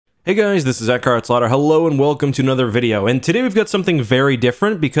Hey guys, this is Slaughter. Hello and welcome to another video, and today we've got something very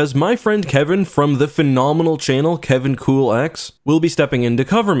different because my friend Kevin from the phenomenal channel Kevin Cool X will be stepping in to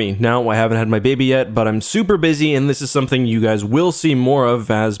cover me. Now, I haven't had my baby yet, but I'm super busy and this is something you guys will see more of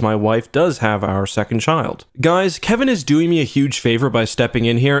as my wife does have our second child. Guys, Kevin is doing me a huge favor by stepping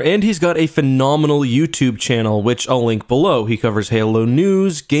in here, and he's got a phenomenal YouTube channel, which I'll link below. He covers Halo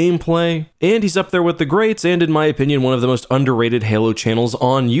news, gameplay, and he's up there with the greats, and in my opinion, one of the most underrated Halo channels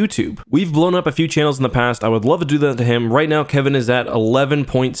on YouTube. We've blown up a few channels in the past. I would love to do that to him. Right now, Kevin is at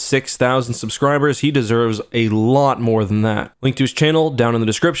 11.6 thousand subscribers. He deserves a lot more than that. Link to his channel down in the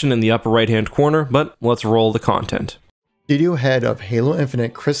description in the upper right hand corner, but let's roll the content. Studio head of Halo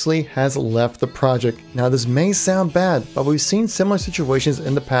Infinite, Chris Lee, has left the project. Now this may sound bad, but we've seen similar situations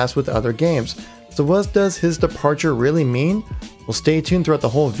in the past with other games. So what does his departure really mean? Well, stay tuned throughout the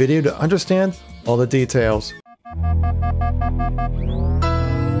whole video to understand all the details.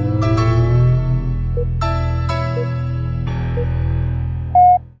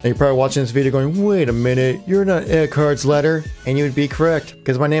 Now you're probably watching this video going, wait a minute, you're not Eckhart's Ladder, and you would be correct,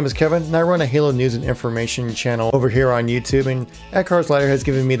 because my name is Kevin and I run a Halo news and information channel over here on YouTube, and Eckhart's Ladder has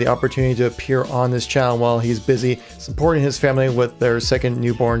given me the opportunity to appear on this channel while he's busy supporting his family with their second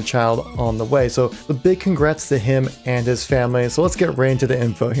newborn child on the way. So a big congrats to him and his family. So let's get right into the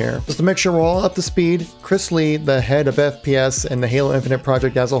info here. Just to make sure we're all up to speed, Chris Lee, the head of FPS and the Halo Infinite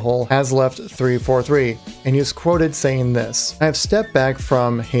project as a whole, has left 343, and he was quoted saying this: "I have stepped back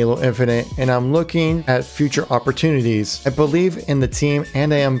from Halo Infinite and I'm looking at future opportunities. I believe in the team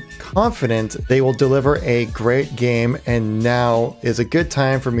and I am confident they will deliver a great game, and now is a good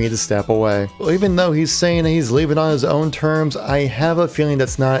time for me to step away." Well, even though he's saying that he's leaving on his own terms, I have a feeling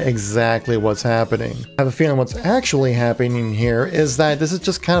that's not exactly what's happening. I have a feeling what's actually happening here is that this is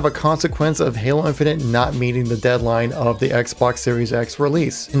just kind of a consequence of Halo Infinite not meeting the deadline of the Xbox Series X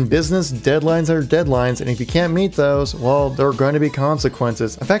release. In business, deadlines are deadlines, and if you can't meet those, well, there are going to be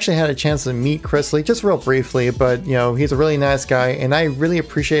consequences. I've actually had a chance to meet Chris Lee just real briefly, but you know, he's a really nice guy and I really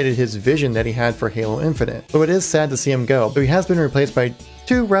appreciated his vision that he had for Halo Infinite. So it is sad to see him go, but he has been replaced by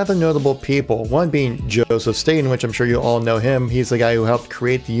two rather notable people, one being Joseph Staten, which I'm sure you all know him. He's the guy who helped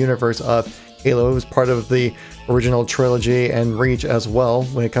create the universe of Halo. He was part of the original trilogy and Reach as well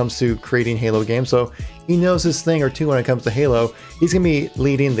when it comes to creating Halo games, so he knows his thing or two when it comes to Halo. He's going to be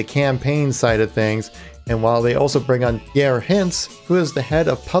leading the campaign side of things. And while they also bring on Pierre, who is the head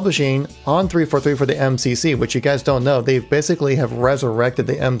of publishing on 343 for the MCC, which you guys don't know, they basically have resurrected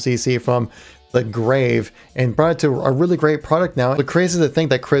the MCC from the grave and brought it to a really great product now. It's crazy to think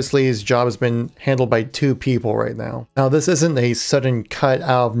that Chris Lee's job has been handled by two people right now. Now, this isn't a sudden cut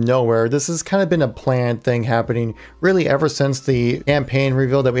out of nowhere. This has kind of been a planned thing happening really ever since the campaign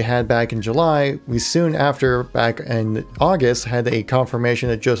reveal that we had back in July. We soon after, back in August, had a confirmation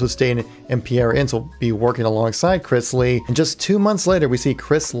that Joseph Staten and Pierre will be working alongside Chris Lee. And just 2 months later, we see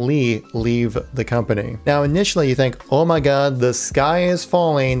Chris Lee leave the company. Now, initially you think, oh my God, the sky is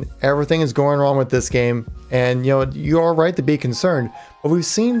falling. Everything is going wrong with this game, and you know, you are right to be concerned, but we've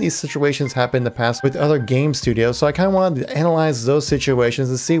seen these situations happen in the past with other game studios, so I kind of wanted to analyze those situations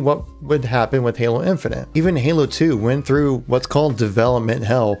and see what would happen with Halo Infinite. Even Halo 2 went through what's called development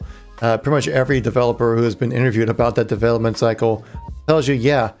hell. Pretty much every developer who has been interviewed about that development cycle tells you,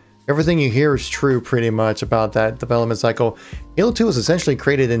 yeah, everything you hear is true pretty much about that development cycle. Halo 2 was essentially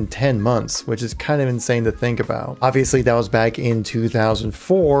created in 10 months, which is kind of insane to think about. Obviously, that was back in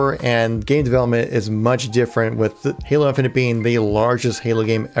 2004, and game development is much different, with Halo Infinite being the largest Halo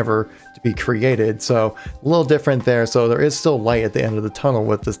game ever to be created. So a little different there. So there is still light at the end of the tunnel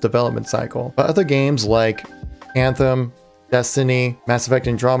with this development cycle. But other games like Anthem, Destiny, Mass Effect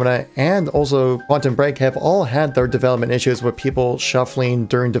Andromeda, and also Quantum Break have all had their development issues with people shuffling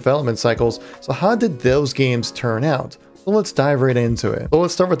during development cycles. So how did those games turn out? So let's dive right into it. So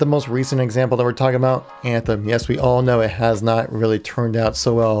let's start with the most recent example that we're talking about, Anthem. Yes, we all know it has not really turned out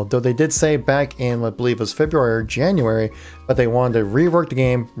so well, though they did say back in, I believe it was February or January, but they wanted to rework the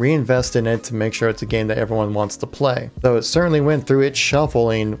game, reinvest in it to make sure it's a game that everyone wants to play. Though it certainly went through its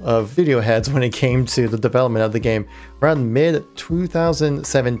shuffling of video heads when it came to the development of the game. Around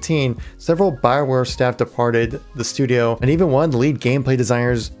mid-2017, several BioWare staff departed the studio, and even one of the lead gameplay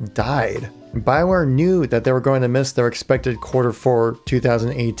designers died. BioWare knew that they were going to miss their expected Q4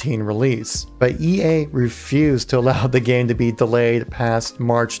 2018 release, but EA refused to allow the game to be delayed past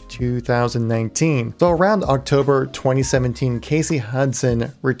March 2019. So around October 2017, Casey Hudson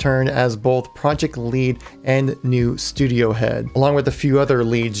returned as both project lead and new studio head, along with a few other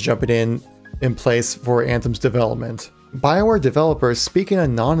leads jumping in place for Anthem's development. BioWare developers, speaking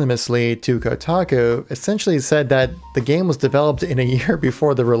anonymously to Kotaku, essentially said that the game was developed in a year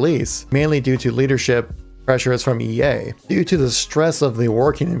before the release, mainly due to leadership pressures from EA. Due to the stress of the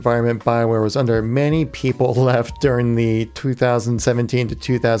working environment BioWare was under, many people left during the 2017 to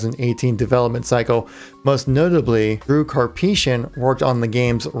 2018 development cycle. Most notably, Drew Karpyshyn worked on the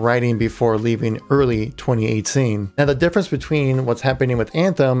game's writing before leaving early 2018. Now, the difference between what's happening with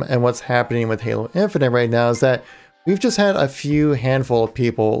Anthem and what's happening with Halo Infinite right now is that we've just had a few handful of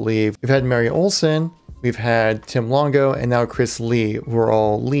people leave. We've had Mary Olsen, we've had Tim Longo, and now Chris Lee, who are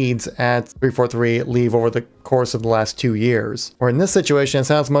all leads at 343, leave over the course of the last 2 years. Or in this situation, it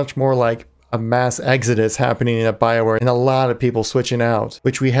sounds much more like a mass exodus happening at BioWare and a lot of people switching out,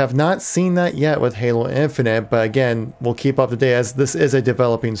 which we have not seen that yet with Halo Infinite, but again, we'll keep up to date as this is a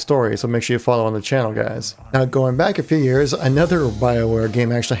developing story, so make sure you follow on the channel, guys. Now, going back a few years, another BioWare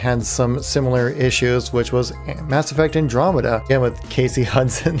game actually had some similar issues, which was Mass Effect Andromeda, again with Casey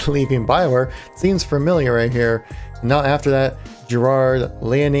Hudson leaving BioWare. Seems familiar right here. Not after that, Gerard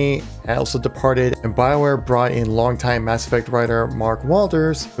Leone also departed, and BioWare brought in longtime Mass Effect writer Mark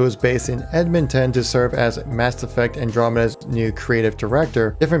Walters, who was based in Edmonton, to serve as Mass Effect Andromeda's new creative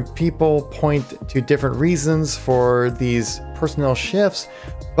director. Different people point to different reasons for these personnel shifts,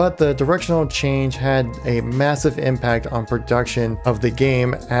 but the directional change had a massive impact on production of the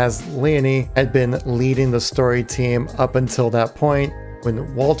game, as Leone had been leading the story team up until that point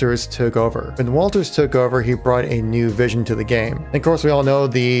when Walters took over. When Walters took over, he brought a new vision to the game. And of course, we all know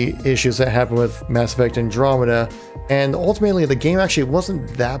the issues that happened with Mass Effect Andromeda, and ultimately the game actually wasn't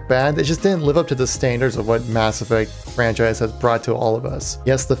that bad. It just didn't live up to the standards of what Mass Effect franchise has brought to all of us.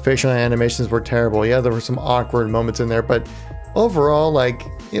 Yes, the facial animations were terrible. Yeah, there were some awkward moments in there, but overall, like,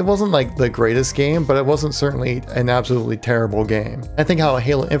 it wasn't like the greatest game, but it wasn't certainly an absolutely terrible game. I think how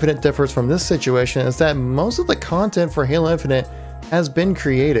Halo Infinite differs from this situation is that most of the content for Halo Infinite has been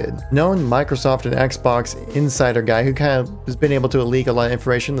created. Known Microsoft and Xbox insider guy who kind of has been able to leak a lot of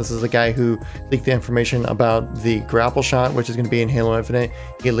information. This is the guy who leaked the information about the grapple shot, which is going to be in Halo Infinite.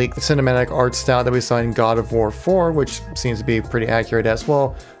 He leaked the cinematic art style that we saw in God of War 4, which seems to be pretty accurate as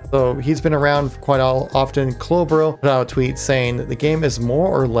well. So he's been around quite often. klobrille put out a tweet saying that the game is more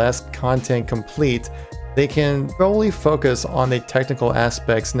or less content complete. They can solely focus on the technical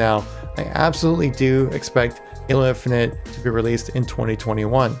aspects now. I absolutely do expect Halo Infinite to be released in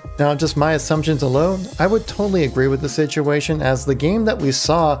 2021. Now, just my assumptions alone, I would totally agree with the situation, as the game that we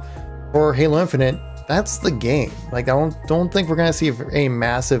saw for Halo Infinite, that's the game. Like, I don't think we're gonna see any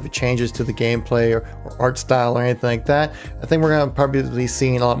massive changes to the gameplay or art style or anything like that. I think we're gonna probably be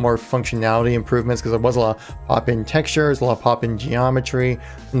seeing a lot more functionality improvements, because there was a lot of pop-in textures, a lot of pop-in geometry,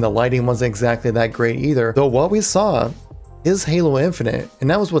 and the lighting wasn't exactly that great either. Though what we saw is Halo Infinite, and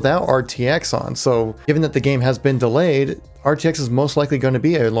that was without RTX on. So given that the game has been delayed, RTX is most likely going to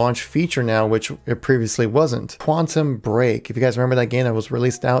be a launch feature now, which it previously wasn't. Quantum Break, if you guys remember that game, that was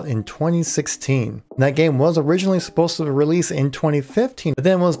released out in 2016. And that game was originally supposed to release in 2015, but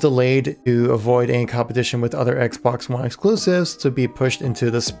then was delayed to avoid any competition with other Xbox One exclusives to be pushed into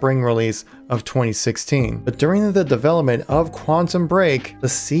the spring release of 2016. But during the development of Quantum Break, the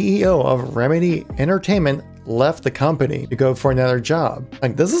CEO of Remedy Entertainment left the company to go for another job.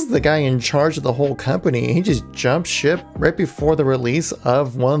 Like, this is the guy in charge of the whole company. He just jumped ship right before the release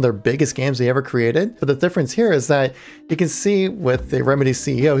of one of their biggest games they ever created. But the difference here is that you can see with the Remedy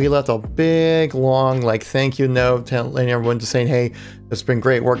CEO, he left a big, long, like, thank you note telling everyone, just saying, hey, it's been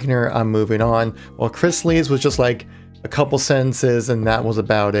great working here, I'm moving on. Well, Chris Lee's was just like a couple sentences, and that was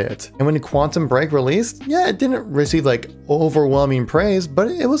about it. And when Quantum Break released, yeah, it didn't receive like overwhelming praise,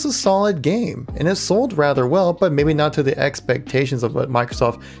 but it was a solid game, and it sold rather well, but maybe not to the expectations of what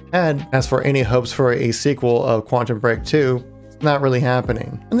Microsoft had. As for any hopes for a sequel of Quantum Break 2, not really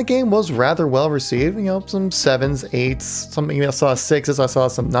happening. And the game was rather well received, you know, some 7s, 8s, some, I saw 6s, I saw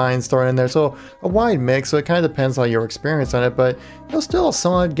some 9s thrown in there, so a wide mix. So it kind of depends on your experience on it, but it was still a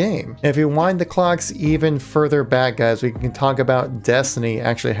solid game. And if you wind the clocks even further back, guys, we can talk about Destiny.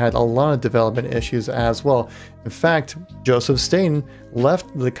 Actually had a lot of development issues as well. In fact, Joseph Staten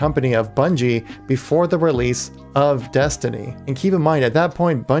left the company of Bungie before the release of Destiny. And keep in mind, at that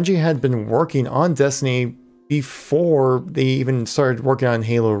point, Bungie had been working on Destiny before they even started working on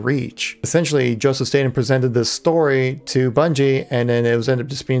Halo Reach. Essentially, Joseph Staten presented this story to Bungie, and then it was ended up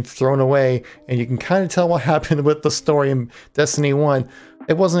just being thrown away, and you can kind of tell what happened with the story in Destiny 1.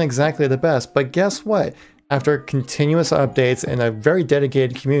 It wasn't exactly the best, but guess what? After continuous updates and a very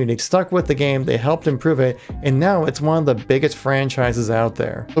dedicated community stuck with the game, they helped improve it, and now it's one of the biggest franchises out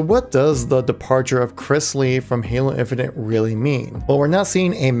there. So what does the departure of Chris Lee from Halo Infinite really mean? Well, we're not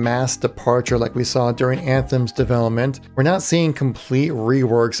seeing a mass departure like we saw during Anthem's development. We're not seeing complete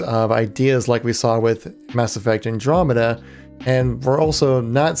reworks of ideas like we saw with Mass Effect Andromeda. And we're also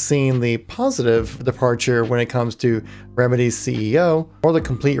not seeing the positive departure when it comes to Remedy's CEO or the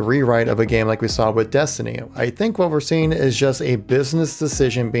complete rewrite of a game like we saw with Destiny. I think what we're seeing is just a business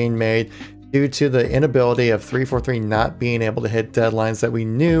decision being made due to the inability of 343 not being able to hit deadlines that we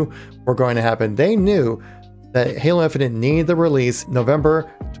knew were going to happen. They knew that Halo Infinite needed the release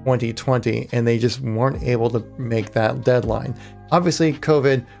November 2020, and they just weren't able to make that deadline. Obviously,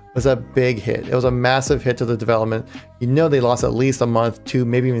 COVID was a big hit. It was a massive hit to the development. You know they lost at least a month, 2,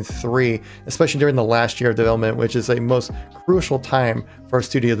 maybe even 3, especially during the last year of development, which is a most crucial time for a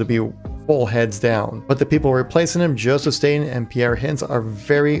studio to be full heads down. But the people replacing him, Joseph Staten and Pierre, are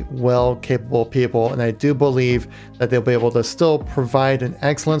very well capable people, and I do believe that they'll be able to still provide an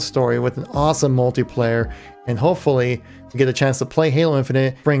excellent story with an awesome multiplayer, and hopefully we get a chance to play Halo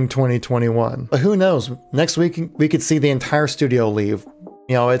Infinite spring 2021. But who knows, next week we could see the entire studio leave.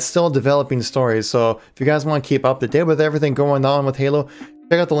 You know, it's still a developing story, so if you guys want to keep up to date with everything going on with Halo,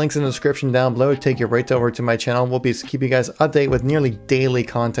 check out the links in the description down below. It'll take you right over to my channel. We'll be keeping you guys updated with nearly daily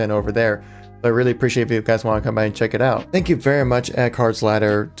content over there. So I really appreciate if you guys want to come by and check it out. Thank you very much, Eckhart's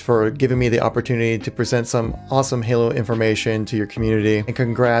Ladder, for giving me the opportunity to present some awesome Halo information to your community, and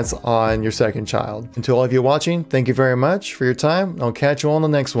congrats on your second child. And to all of you watching, thank you very much for your time. I'll catch you all on the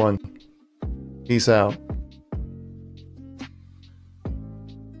next one. Peace out.